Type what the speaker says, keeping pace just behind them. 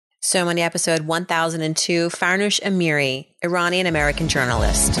So Money episode 1002, Farnoosh Amiri, Iranian-American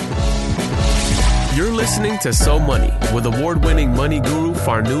journalist. You're listening to So Money with award-winning money guru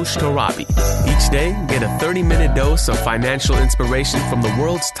Farnoosh Torabi. Each day, get a 30-minute dose of financial inspiration from the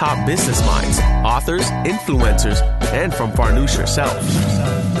world's top business minds, authors, influencers, and from Farnoosh herself.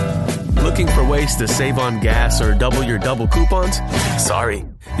 Looking for ways to save on gas or double your double coupons? Sorry,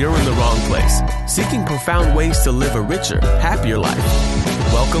 you're in the wrong place. Seeking profound ways to live a richer, happier life.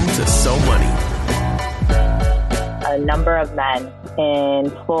 Welcome to So Money. A number of men in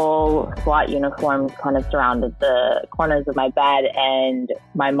full SWAT uniforms kind of surrounded the corners of my bed, and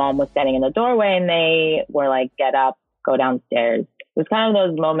my mom was standing in the doorway and they were like, "Get up, go downstairs." It was kind of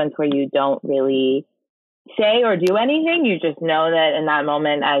those moments where you don't really say or do anything. You just know that in that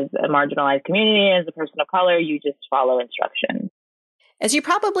moment, as a marginalized community, as a person of color, you just follow instructions. As you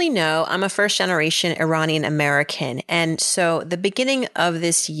probably know, I'm a first-generation Iranian American, and so the beginning of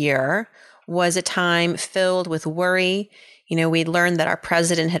this year was a time filled with worry. You know, we learned that our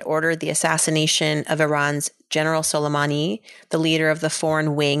president had ordered the assassination of Iran's General Soleimani, the leader of the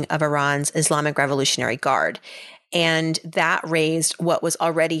foreign wing of Iran's Islamic Revolutionary Guard. And that raised what was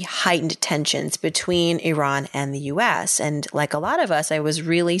already heightened tensions between Iran and the U.S. And like a lot of us, I was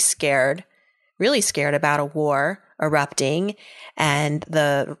really scared about a war erupting and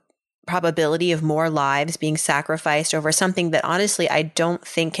the probability of more lives being sacrificed over something that honestly I don't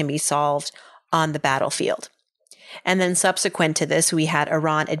think can be solved on the battlefield. And then subsequent to this, we had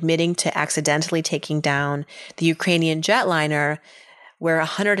Iran admitting to accidentally taking down the Ukrainian jetliner where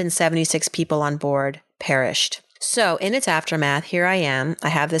 176 people on board perished. So in its aftermath, here I am. I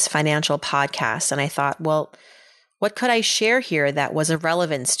have this financial podcast and I thought, well, what could I share here that was of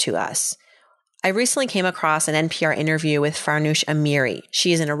relevance to us? I recently came across an NPR interview with Farnoosh Amiri.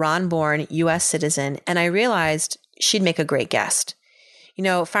 She is an Iran-born U.S. citizen, and I realized she'd make a great guest. You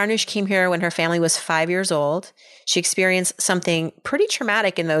know, Farnoosh came here when her family was 5 years old. She experienced something pretty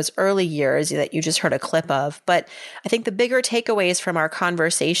traumatic in those early years that you just heard a clip of. But I think the bigger takeaways from our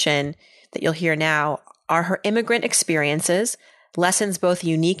conversation that you'll hear now are her immigrant experiences, lessons both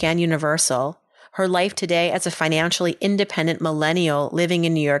unique and universal, her life today as a financially independent millennial living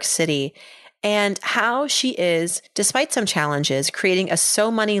in New York City, and how she is, despite some challenges, creating a So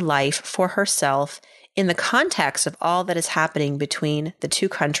Money life for herself in the context of all that is happening between the two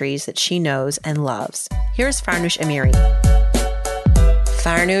countries that she knows and loves. Here's Farnoosh Amiri.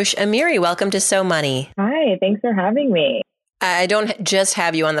 Farnoosh Amiri, welcome to So Money. Hi, thanks for having me. I don't just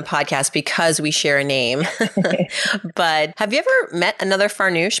have you on the podcast because we share a name, but have you ever met another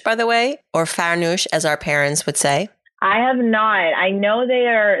Farnoosh, by the way, or Farnoosh as our parents would say? I have not. I know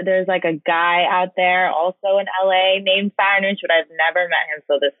there's like a guy out there also in LA named Farnoosh, but I've never met him.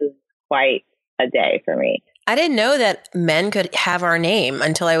 So this is quite a day for me. I didn't know that men could have our name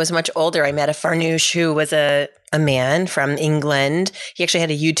until I was much older. I met a Farnoosh who was a man from England. He actually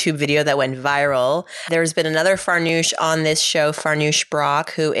had a YouTube video that went viral. There's been another Farnoosh on this show, Farnoosh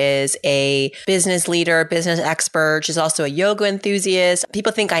Brock, who is a business leader, business expert. She's also a yoga enthusiast.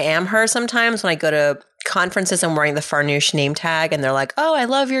 People think I am her sometimes when I go to conferences. I'm wearing the Farnoosh name tag and they're like, "Oh, I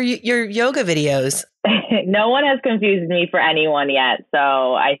love your yoga videos." No one has confused me for anyone yet. So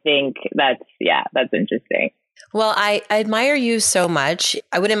I think that's interesting. Well, I admire you so much.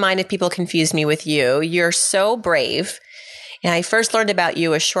 I wouldn't mind if people confused me with you. You're so brave. And I first learned about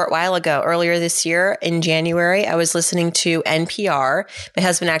you a short while ago, earlier this year in January. I was listening to NPR. My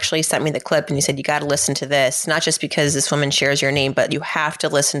husband actually sent me the clip and he said, "You got to listen to this, not just because this woman shares your name, but you have to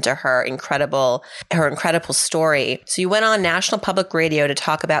listen to her incredible story." So you went on National Public Radio to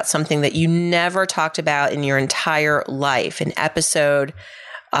talk about something that you never talked about in your entire life, an episode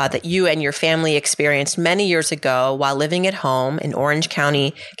that you and your family experienced many years ago while living at home in Orange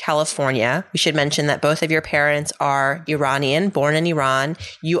County, California. We should mention that both of your parents are Iranian, born in Iran.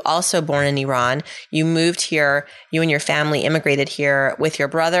 You also born in Iran. You moved here, you and your family immigrated here with your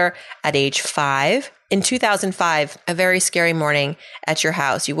brother at age 5. In 2005, a very scary morning at your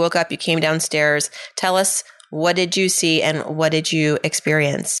house. You woke up, you came downstairs. Tell us, what did you see and what did you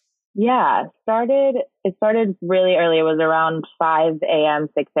experience? Yeah, it started really early. It was around 5 a.m.,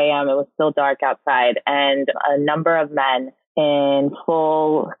 6 a.m. It was still dark outside, and a number of men in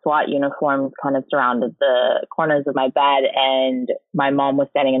full SWAT uniforms kind of surrounded the corners of my bed, and my mom was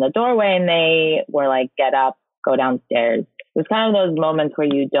standing in the doorway and they were like, "Get up, go downstairs." It was kind of those moments where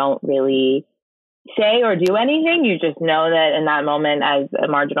you don't really say or do anything. You just know that in that moment, as a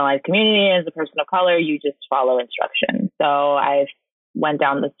marginalized community, as a person of color, you just follow instructions. So I went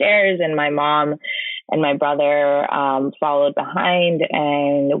down the stairs and my mom and my brother followed behind,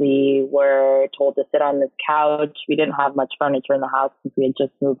 and we were told to sit on this couch. We didn't have much furniture in the house because we had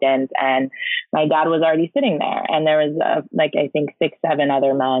just moved in, and my dad was already sitting there, and there was I think 6, 7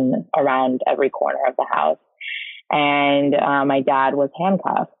 other men around every corner of the house. And my dad was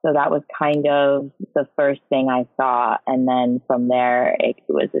handcuffed. So that was kind of the first thing I saw. And then from there, it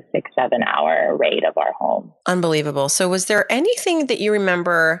was a 6-7 hour raid of our home. Unbelievable. So was there anything that you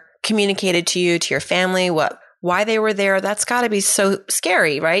remember communicated to you, to your family, why they were there? That's got to be so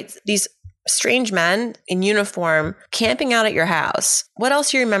scary, right? These strange men in uniform camping out at your house. What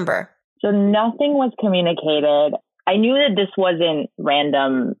else do you remember? So nothing was communicated. I knew that this wasn't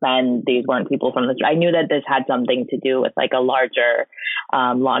random men. These weren't people from the street. I knew that this had something to do with like a larger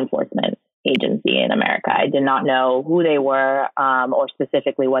law enforcement agency in America. I did not know who they were or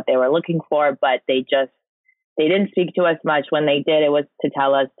specifically what they were looking for, but they didn't speak to us much. When they did, it was to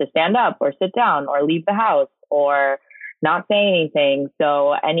tell us to stand up or sit down or leave the house or not say anything.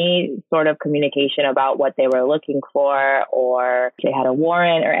 So any sort of communication about what they were looking for or if they had a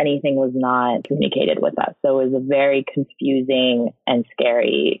warrant or anything was not communicated with us. So it was a very confusing and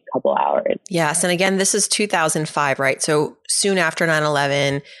scary couple hours. Yes. And again, this is 2005, right? So soon after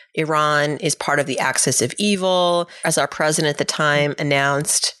 9/11, Iran is part of the axis of evil. As our president at the time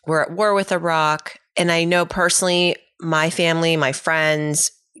announced, we're at war with Iraq. And I know personally, my family, my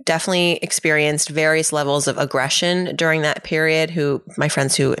friends, definitely experienced various levels of aggression during that period. My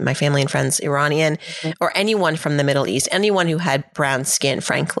family and friends, Iranian, or anyone from the Middle East, anyone who had brown skin,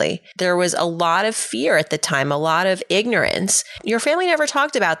 frankly. There was a lot of fear at the time, a lot of ignorance. Your family never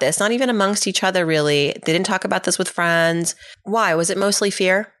talked about this, not even amongst each other, really. They didn't talk about this with friends. Why? Was it mostly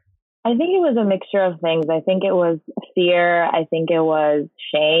fear? I think it was a mixture of things. I think it was fear. I think it was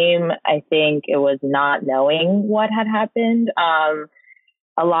shame. I think it was not knowing what had happened.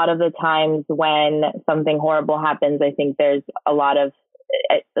 A lot of the times when something horrible happens, I think there's a lot of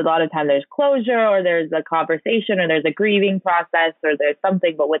time there's closure or there's a conversation or there's a grieving process or there's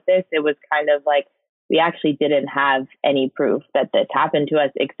something. But with this, it was kind of like we actually didn't have any proof that this happened to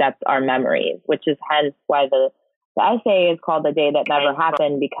us except our memories, which is hence why the essay is called The Day That Never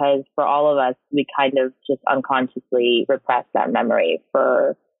Happened, because for all of us, we kind of just unconsciously repressed that memory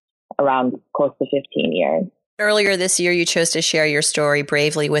for around close to 15 years. Earlier this year, you chose to share your story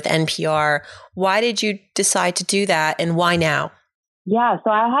bravely with NPR. Why did you decide to do that, and why now? Yeah, so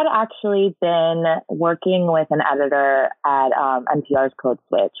I had actually been working with an editor at NPR's Code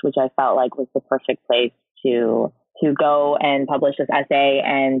Switch, which I felt like was the perfect place to go and publish this essay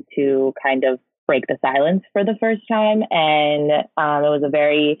and to kind of break the silence for the first time. And it was a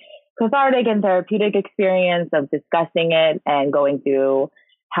very cathartic and therapeutic experience of discussing it and going through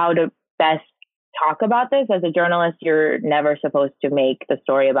how to best talk about this. As a journalist, you're never supposed to make the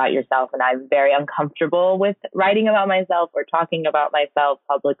story about yourself. And I'm very uncomfortable with writing about myself or talking about myself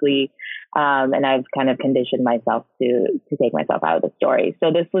publicly. And I've kind of conditioned myself to take myself out of the story.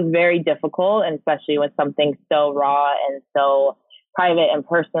 So this was very difficult, and especially with something so raw and so private and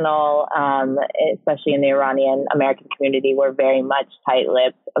personal, especially in the Iranian American community. We're very much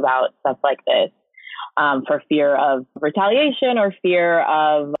tight-lipped about stuff like this for fear of retaliation or fear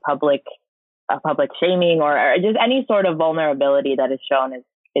of public shaming or just any sort of vulnerability that is shown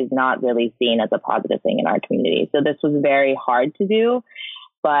is not really seen as a positive thing in our community. So this was very hard to do,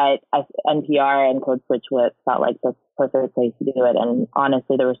 but as NPR and Code Switch felt like the perfect place to do it. And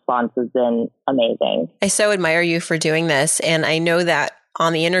honestly, the response has been amazing. I so admire you for doing this. And I know that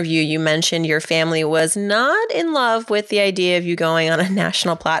on the interview, you mentioned your family was not in love with the idea of you going on a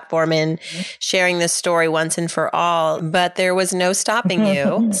national platform and sharing this story once and for all, but there was no stopping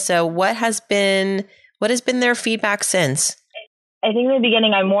you. So what has been their feedback since? I think in the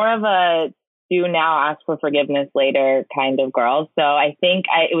beginning, I'm more of a do now, ask for forgiveness later kind of girl. So I think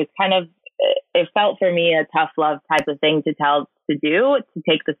it felt for me a tough love type of thing to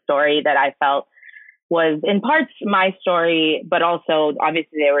take the story that I felt was in parts my story, but also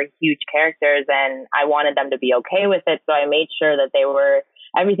obviously they were huge characters and I wanted them to be okay with it. So I made sure that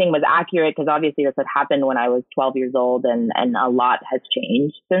everything was accurate, because obviously this had happened when I was 12 years old and a lot has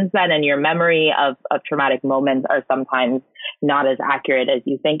changed since then. And your memory of traumatic moments are sometimes not as accurate as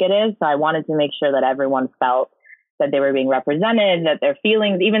you think it is. So I wanted to make sure that everyone felt that they were being represented, that their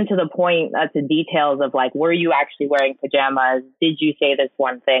feelings, even to the point, to details of like, were you actually wearing pajamas? Did you say this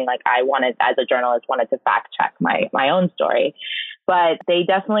one thing? Like as a journalist, wanted to fact check my own story. But they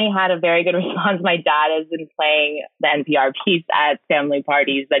definitely had a very good response. My dad has been playing the NPR piece at family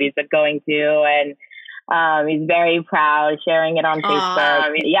parties that he's been going to. And he's very proud, sharing it on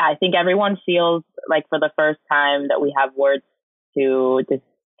Facebook. Yeah, I think everyone feels like for the first time that we have words to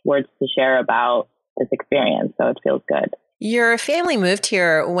share about this experience. So it feels good. Your family moved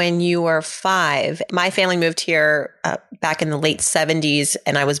here when you were 5. My family moved here back in the late 70s,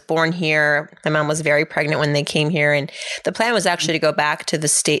 and I was born here. My mom was very pregnant when they came here, and the plan was actually to go back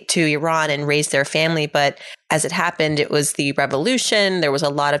to Iran and raise their family. But as it happened, it was the revolution. There was a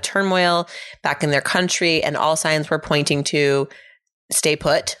lot of turmoil back in their country, and all signs were pointing to stay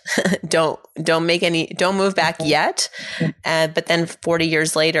put. don't move back yet. But then 40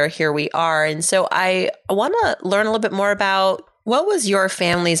 years later, here we are. And so I want to learn a little bit more about what was your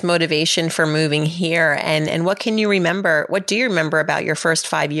family's motivation for moving here, and what can you remember? What do you remember about your first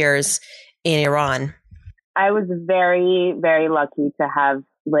 5 years in Iran? I was very, very lucky to have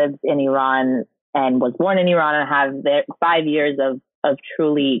lived in Iran and was born in Iran and have 5 years of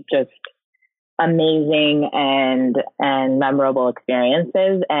truly just amazing and memorable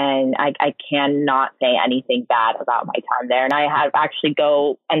experiences. And I cannot say anything bad about my time there. And I have actually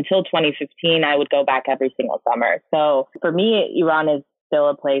until 2015, I would go back every single summer. So for me, Iran is still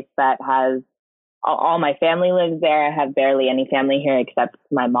a place that has all my family lives there. I have barely any family here except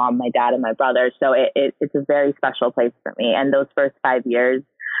my mom, my dad, and my brother. So it's a very special place for me. And those first 5 years,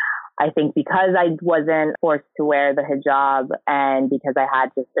 I think because I wasn't forced to wear the hijab and because I had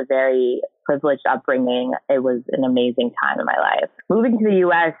just a very privileged upbringing, it was an amazing time in my life. Moving to the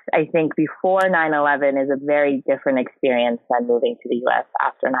U.S., I think before 9/11 is a very different experience than moving to the U.S.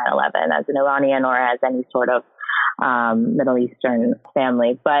 after 9/11 as an Iranian or as any sort of Middle Eastern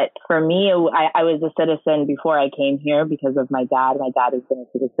family. But for me, I was a citizen before I came here because of my dad. My dad has been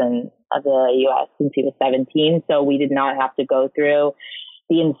a citizen of the U.S. since he was 17, so we did not have to go through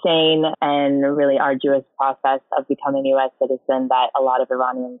the insane and really arduous process of becoming a U.S. citizen that a lot of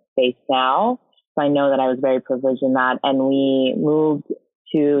Iranians face now. So I know that I was very privileged in that. And we moved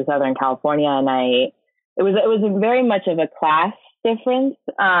to Southern California, and it was very much of a class difference.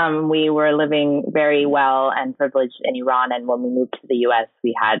 We were living very well and privileged in Iran, and when we moved to the U.S.,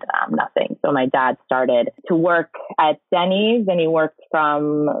 we had nothing. So my dad started to work at Denny's, and he worked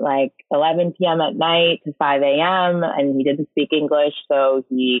from like 11 p.m. at night to 5 a.m., and he didn't speak English, so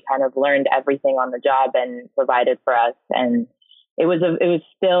he kind of learned everything on the job and provided for us. And it was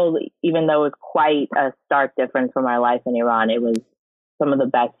still, even though it was quite a stark difference from my life in Iran, it was some of the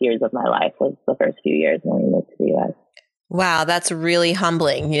best years of my life was the first few years when we moved to the U.S. Wow, that's really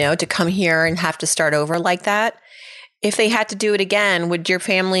humbling, to come here and have to start over like that. If they had to do it again, would your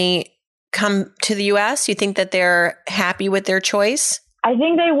family come to the U.S.? You think that they're happy with their choice? I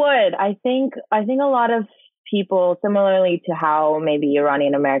think they would. I think a lot of people, similarly to how maybe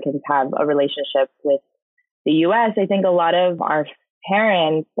Iranian Americans have a relationship with the U.S., I think a lot of our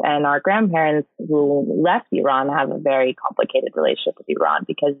parents and our grandparents who left Iran have a very complicated relationship with Iran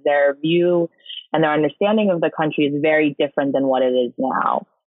because their view and their understanding of the country is very different than what it is now.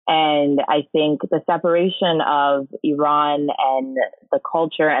 And I think the separation of Iran and the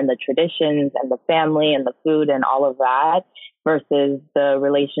culture and the traditions and the family and the food and all of that versus the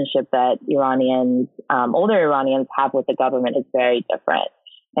relationship that Iranians, older Iranians have with the government is very different.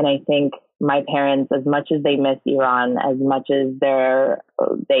 And I think my parents, as much as they miss Iran, as much as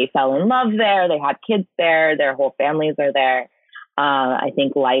they fell in love there, they had kids there, their whole families are there, I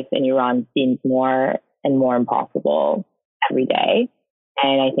think life in Iran seems more and more impossible every day.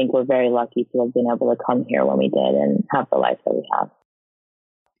 And I think we're very lucky to have been able to come here when we did and have the life that we have.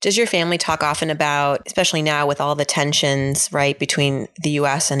 Does your family talk often about, especially now with all the tensions, right, between the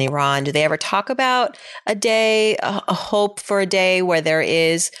U.S. and Iran, do they ever talk about a day, a hope for a day where there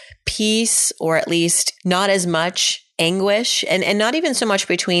is peace or at least not as much anguish and not even so much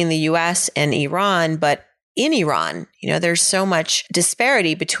between the U.S. and Iran, but in Iran? There's so much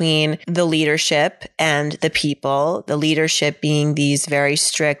disparity between the leadership and the people, the leadership being these very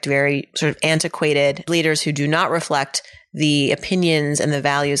strict, very sort of antiquated leaders who do not reflect the opinions and the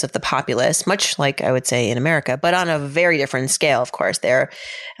values of the populace, much like I would say in America, but on a very different scale, of course.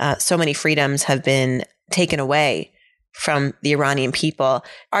 So many freedoms have been taken away from the Iranian people.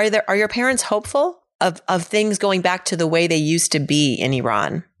 Are your parents hopeful of things going back to the way they used to be in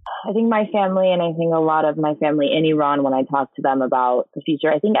Iran? I think my family, and I think a lot of my family in Iran, when I talk to them about the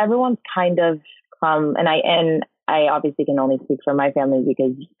future, I think everyone's kind of come, and I obviously can only speak for my family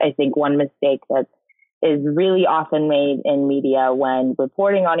because I think one mistake that is really often made in media when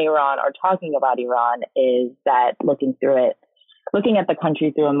reporting on Iran or talking about Iran is that looking at the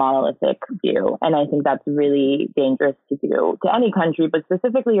country through a monolithic view. And I think that's really dangerous to do to any country, but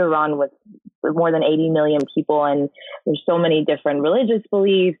specifically Iran with more than 80 million people. And there's so many different religious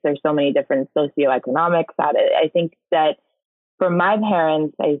beliefs. There's so many different socioeconomics. I think that for my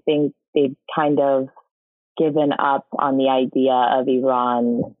parents, I think they kind of given up on the idea of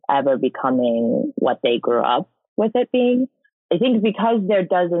Iran ever becoming what they grew up with it being. I think because there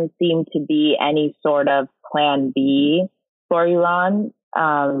doesn't seem to be any sort of plan B for Iran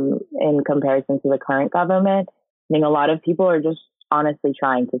in comparison to the current government, I think a lot of people are just honestly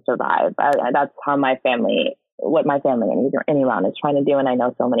trying to survive. That's how what my family in Iran is trying to do. And I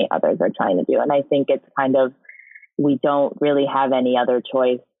know so many others are trying to do. And I think it's kind of, we don't really have any other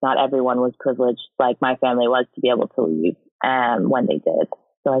choice. Not everyone was privileged like my family was to be able to leave when they did.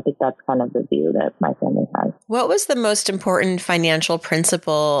 So I think that's kind of the view that my family has. What was the most important financial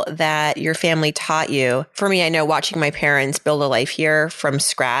principle that your family taught you? For me, I know watching my parents build a life here from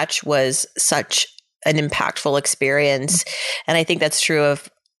scratch was such an impactful experience. And I think that's true of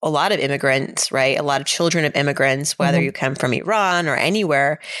a lot of immigrants, right? A lot of children of immigrants, whether you come from Iran or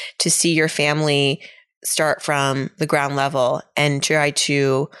anywhere, to see your family start from the ground level and try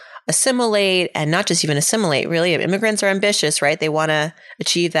to assimilate, and not just even assimilate, really. Immigrants are ambitious, right? They want to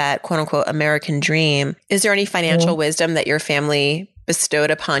achieve that quote unquote American dream. Is there any financial wisdom that your family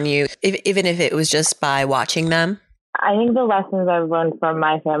bestowed upon you, even if it was just by watching them? I think the lessons I've learned from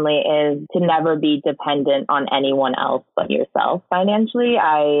my family is to never be dependent on anyone else but yourself financially.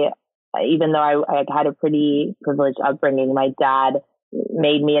 Even though I had a pretty privileged upbringing, my dad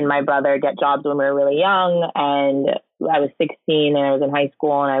made me and my brother get jobs when we were really young. And I was 16 and I was in high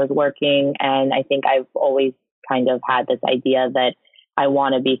school and I was working. And I think I've always kind of had this idea that I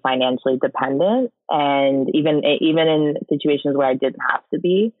want to be financially dependent. And even in situations where I didn't have to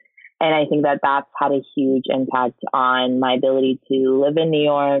be. And I think that that's had a huge impact on my ability to live in New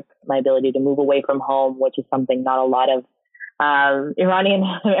York, my ability to move away from home, which is something not a lot of Iranian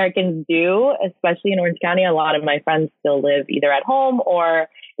Americans do, especially in Orange County. A lot of my friends still live either at home or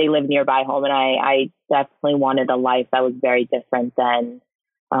they live nearby home. And I definitely wanted a life that was very different than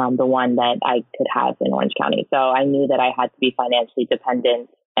the one that I could have in Orange County. So I knew that I had to be financially dependent,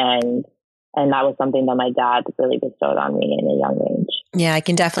 and that was something that my dad really bestowed on me in a young age. Yeah, I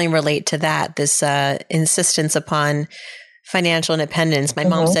can definitely relate to that. This insistence upon financial independence. My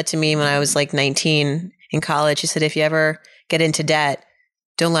mom said to me when I was like 19 in college, she said, if you ever get into debt,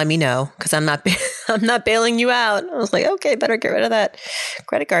 don't let me know because I'm not bailing you out. I was like, okay, better get rid of that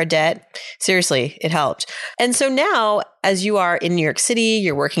credit card debt. Seriously, it helped. And so now, as you are in New York City,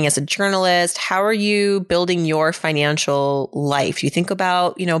 you're working as a journalist. How are you building your financial life? Do you think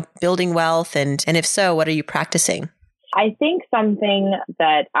about, building wealth? And if so, what are you practicing? I think something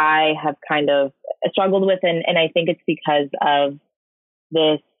that I have kind of struggled with, and I think it's because of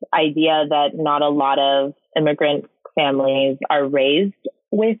this idea that not a lot of immigrant families are raised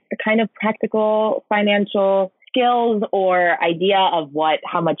with kind of practical financial skills or idea of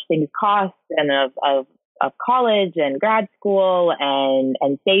how much things cost and of college and grad school and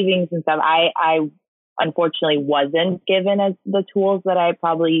savings and stuff. I unfortunately wasn't given as the tools that I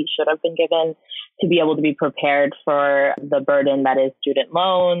probably should have been given to be able to be prepared for the burden that is student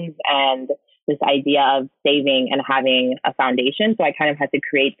loans and this idea of saving and having a foundation. So I kind of had to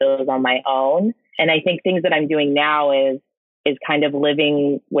create those on my own. And I think things that I'm doing now is kind of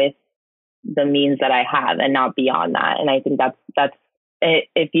living with the means that I have and not beyond that. And I think that's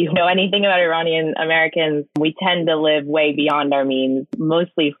if you know anything about Iranian Americans, we tend to live way beyond our means,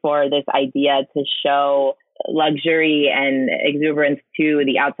 mostly for this idea to show luxury and exuberance to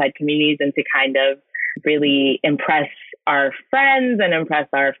the outside communities and to kind of really impress our friends and impress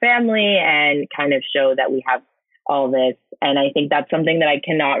our family and kind of show that we have all this. And I think that's something that I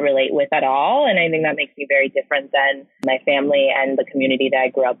cannot relate with at all. And I think that makes me very different than my family and the community that I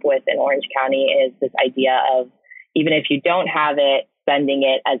grew up with in Orange County, is this idea of even if you don't have it, spending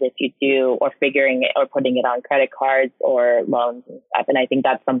it as if you do, or figuring it or putting it on credit cards or loans and stuff. And I think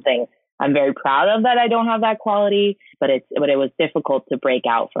that's something I'm very proud of, that I don't have that quality, but it was difficult to break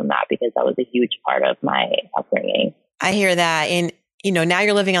out from that because that was a huge part of my upbringing. I hear that. And now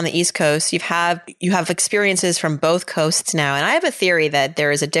you're living on the East Coast. You have experiences from both coasts now. And I have a theory that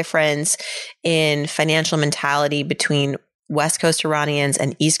there is a difference in financial mentality between West Coast Iranians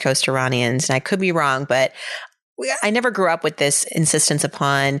and East Coast Iranians. And I could be wrong, but I never grew up with this insistence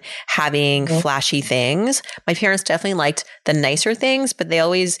upon having flashy things. My parents definitely liked the nicer things, but they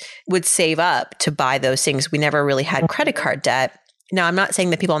always would save up to buy those things. We never really had credit card debt. Now, I'm not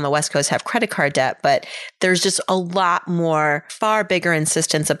saying that people on the West Coast have credit card debt, but there's just a lot more, far bigger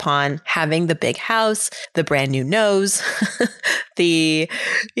insistence upon having the big house, the brand new nose,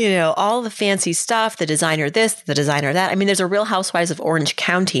 all the fancy stuff, the designer this, the designer that. I mean, there's a Real Housewives of Orange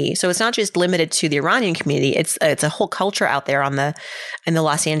County. So it's not just limited to the Iranian community. It's a whole culture out there in the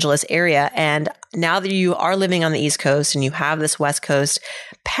Los Angeles area. And now that you are living on the East Coast and you have this West Coast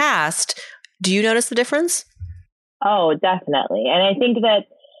past, do you notice the difference? Oh, definitely. And I think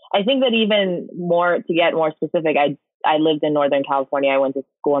that even more, to get more specific, I lived in Northern California. I went to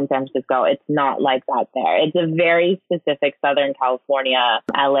school in San Francisco. It's not like that there. It's a very specific Southern California,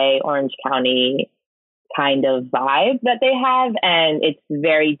 LA, Orange County kind of vibe that they have. And it's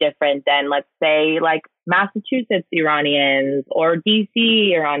very different than, let's say, like Massachusetts Iranians or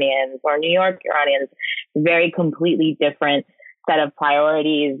DC Iranians or New York Iranians. Very completely different set of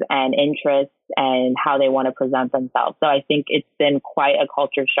priorities and interests and how they want to present themselves. So I think it's been quite a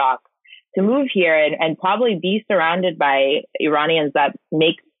culture shock to move here and probably be surrounded by Iranians that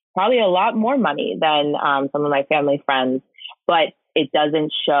make probably a lot more money than some of my family friends, but it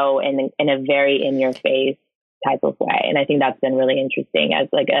doesn't show in a very in your face type of way. And I think that's been really interesting as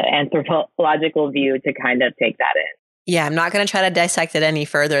like an anthropological view to kind of take that in. Yeah, I'm not going to try to dissect it any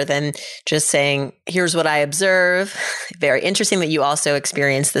further than just saying, here's what I observe. Very interesting that you also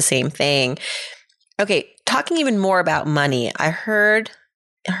experienced the same thing. Okay, talking even more about money, I heard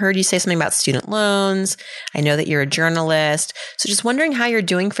you say something about student loans. I know that you're a journalist. So just wondering how you're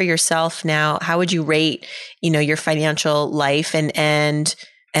doing for yourself now. How would you rate, your financial life and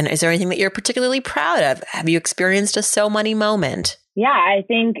is there anything that you're particularly proud of? Have you experienced a so money moment? Yeah, I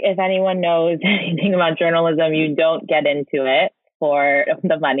think if anyone knows anything about journalism, you don't get into it for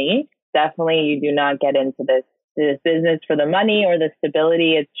the money. Definitely, you do not get into this business for the money or the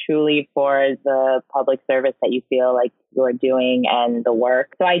stability. It's truly for the public service that you feel like you're doing and the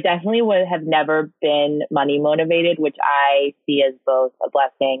work. So I definitely would have never been money motivated, which I see as both a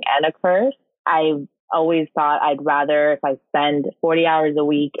blessing and a curse. I've always thought I'd rather, if I spend 40 hours a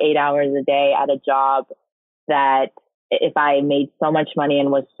week, 8 hours a day at a job, that if I made so much money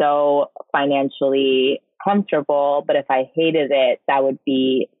and was so financially comfortable, but if I hated it, that would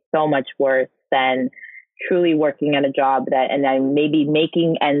be so much worse than truly working at a job and I'm maybe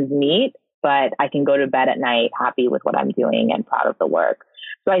making ends meet, but I can go to bed at night happy with what I'm doing and proud of the work.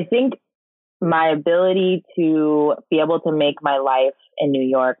 So I think my ability to be able to make my life in New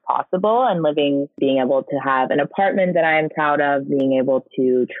York possible and being able to have an apartment that I am proud of, being able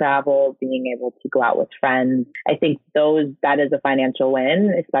to travel, being able to go out with friends. I think that is a financial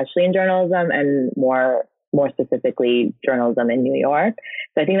win, especially in journalism and more specifically journalism in New York.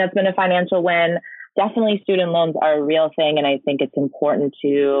 So I think that's been a financial win. Definitely student loans are a real thing. And I think it's important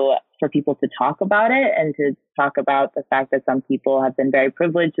for people to talk about it and to talk about the fact that some people have been very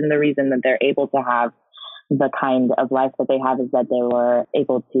privileged, and the reason that they're able to have the kind of life that they have is that they were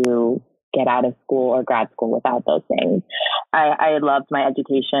able to get out of school or grad school without those things. I loved my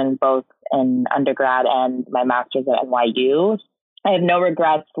education, both in undergrad and my master's at NYU. I have no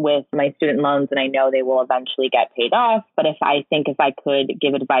regrets with my student loans, and I know they will eventually get paid off. But if I could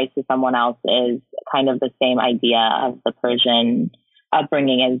give advice to someone else, is kind of the same idea of the Persian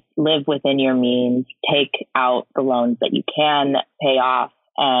upbringing, is live within your means, take out the loans that you can pay off,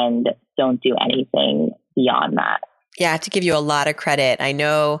 and don't do anything beyond that. Yeah, I have to give you a lot of credit. I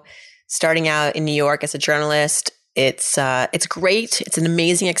know starting out in New York as a journalist, it's great. It's an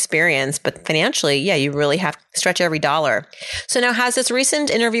amazing experience, but financially, yeah, you really have to stretch every dollar. So now, has this recent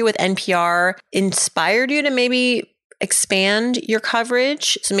interview with NPR inspired you to maybe expand your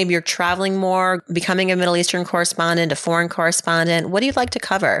coverage? So maybe you're traveling more, becoming a Middle Eastern correspondent, a foreign correspondent. What do you like to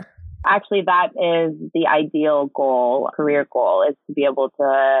cover? Actually, that is the ideal career goal, is to be able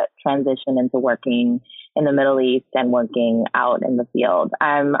to transition into working in the Middle East and working out in the field.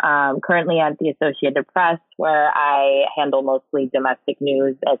 I'm currently at the Associated Press, where I handle mostly domestic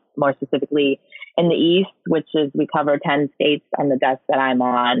news, more specifically in the East, which is we cover 10 states and the desk that I'm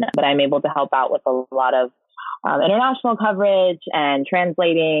on. But I'm able to help out with a lot of international coverage and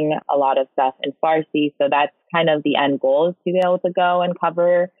translating a lot of stuff in Farsi. So that's kind of the end goal, is to be able to go and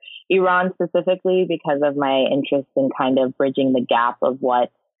cover Iran specifically, because of my interest in kind of bridging the gap of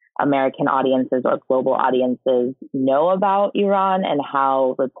what American audiences or global audiences know about Iran, and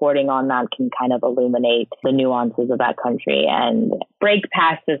how reporting on that can kind of illuminate the nuances of that country and break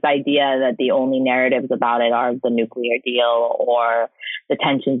past this idea that the only narratives about it are the nuclear deal or the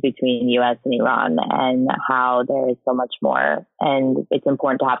tensions between US and Iran, and how there is so much more. And it's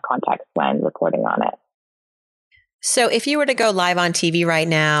important to have context when reporting on it. So if you were to go live on TV right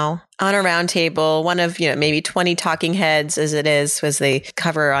now on a roundtable, one of, maybe 20 talking heads as it is, as they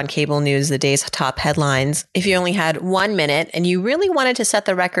cover on cable news the day's top headlines, if you only had 1 minute and you really wanted to set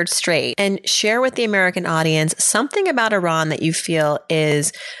the record straight and share with the American audience something about Iran that you feel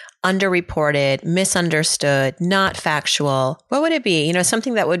is underreported, misunderstood, not factual, what would it be?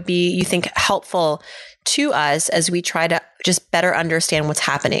 Something that would be, you think, helpful to us as we try to just better understand what's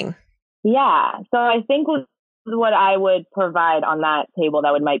happening. Yeah. So I think What I would provide on that table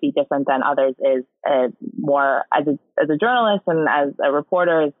that might be different than others is more as a journalist and as a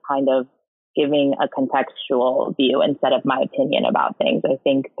reporter is kind of giving a contextual view instead of my opinion about things. I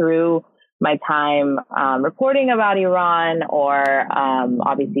think through my time reporting about Iran or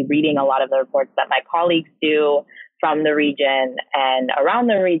obviously reading a lot of the reports that my colleagues do from the region and around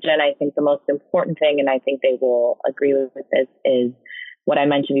the region, I think the most important thing, and I think they will agree with this, is what I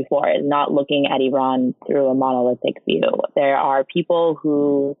mentioned before, is not looking at Iran through a monolithic view. There are people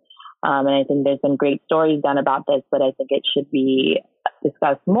who, and I think there's been great stories done about this, but I think it should be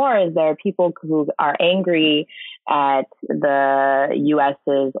discussed more, is there are people who are angry at the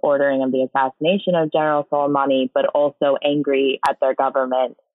U.S.'s ordering of the assassination of General Soleimani, but also angry at their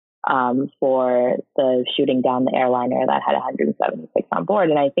government for the shooting down the airliner that had 176 on board.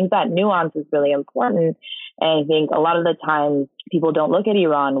 And I think that nuance is really important. And I think a lot of the times people don't look at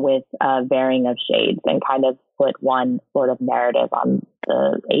Iran with varying of shades and kind of put one sort of narrative on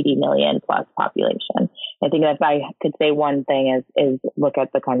the 80 million plus population. I think if I could say one thing is look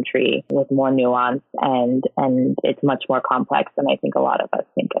at the country with more nuance, and it's much more complex than I think a lot of us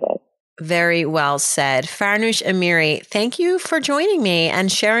think it is. Very well said. Farnoosh Amiri, thank you for joining me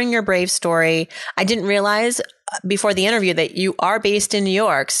and sharing your brave story. I didn't realize before the interview that you are based in New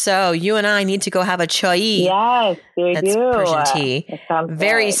York. So you and I need to go have a chai. Yes, we That's do. Persian tea.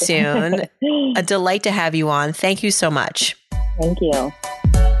 Very good. soon. A delight to have you on. Thank you so much. Thank you.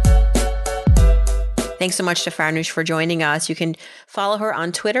 Thanks so much to Farnoosh for joining us. You can follow her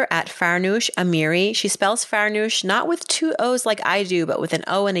on Twitter at Farnoosh Amiri. She spells Farnoosh not with two O's like I do, but with an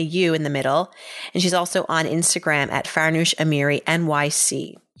O and a U in the middle. And she's also on Instagram at Farnoosh Amiri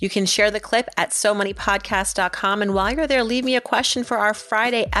NYC. You can share the clip at SoMoneyPodcast.com. And while you're there, leave me a question for our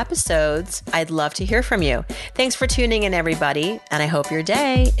Friday episodes. I'd love to hear from you. Thanks for tuning in, everybody. And I hope your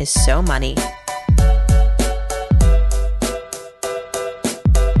day is so money.